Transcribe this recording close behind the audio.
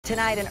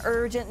Tonight, an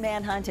urgent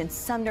manhunt in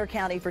Sumner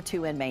County for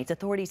 2 inmates.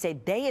 Authorities say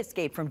they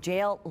escaped from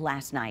jail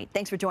last night.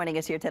 Thanks for joining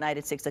us here tonight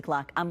at 6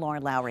 o'clock. I'm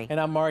Lauren Lowry. And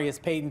I'm Marius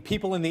Payton.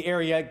 People in the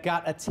area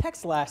got a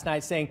text last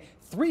night saying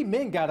 3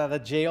 men got out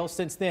of jail.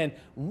 Since then,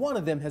 one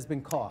of them has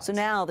been caught. So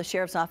now the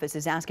sheriff's office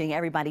is asking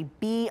everybody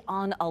be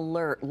on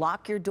alert.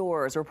 Lock your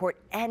doors. Report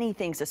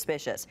anything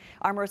suspicious.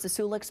 Our Marissa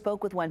Sulik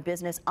spoke with one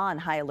business on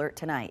high alert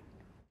tonight.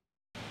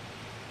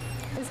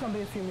 It's going to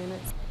be a few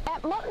minutes.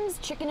 At Martin's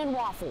Chicken and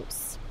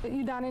Waffles.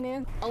 You dining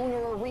in?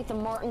 Owner Aretha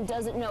Martin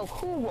doesn't know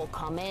who will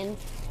come in,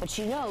 but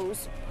she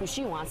knows who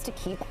she wants to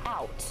keep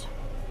out.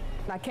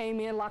 I came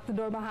in, locked the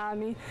door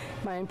behind me.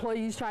 My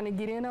employees trying to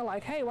get in. They're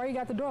like, hey, why you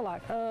got the door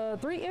locked?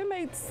 3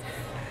 inmates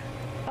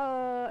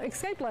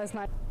escaped last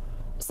night.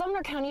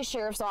 Sumner County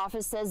Sheriff's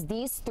Office says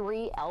these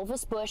 3,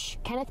 Elvis Bush,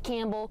 Kenneth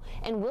Campbell,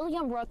 and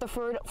William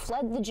Rutherford,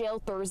 fled the jail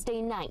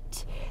Thursday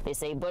night. They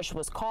say Bush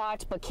was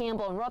caught, but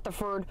Campbell and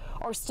Rutherford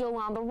are still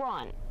on the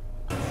run.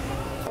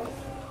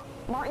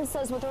 Martin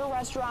says with her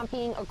restaurant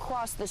being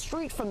across the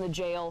street from the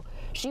jail,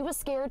 she was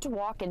scared to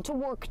walk into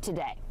work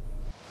today.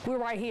 We're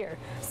right here,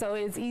 so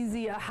it's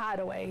easy a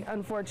hideaway.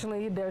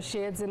 Unfortunately, there's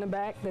sheds in the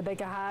back that they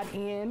can hide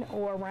in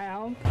or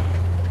around.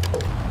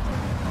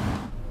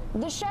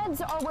 The sheds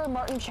are where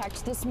Martin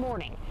checked this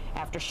morning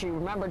after she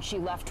remembered she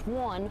left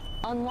one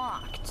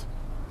unlocked.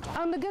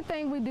 The good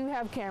thing, we do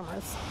have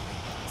cameras,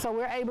 so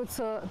we're able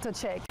to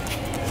check.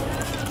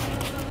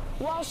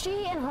 While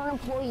she and her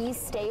employees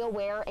stay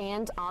aware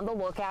and on the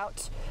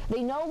lookout,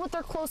 they know with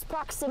their close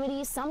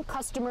proximity, some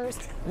customers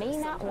may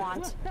not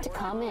want to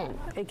come in.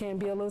 It can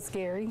be a little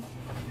scary,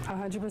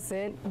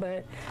 100%,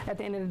 but at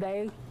the end of the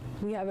day,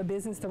 we have a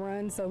business to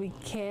run, so we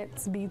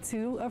can't be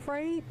too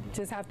afraid.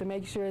 Just have to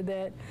make sure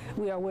that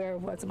we are aware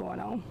of what's going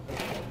on.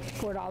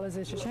 $4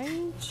 is your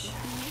change.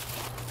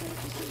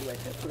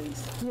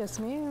 Yes,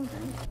 ma'am.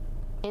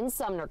 In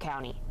Sumner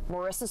County,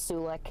 Marissa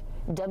Sulik,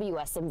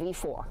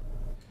 WSMV4.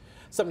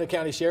 Sumner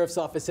County Sheriff's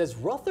Office says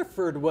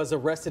Rutherford was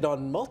arrested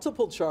on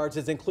multiple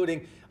charges,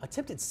 including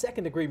attempted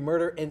second-degree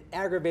murder and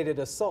aggravated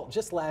assault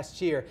just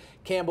last year.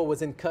 Campbell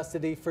was in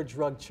custody for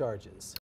drug charges.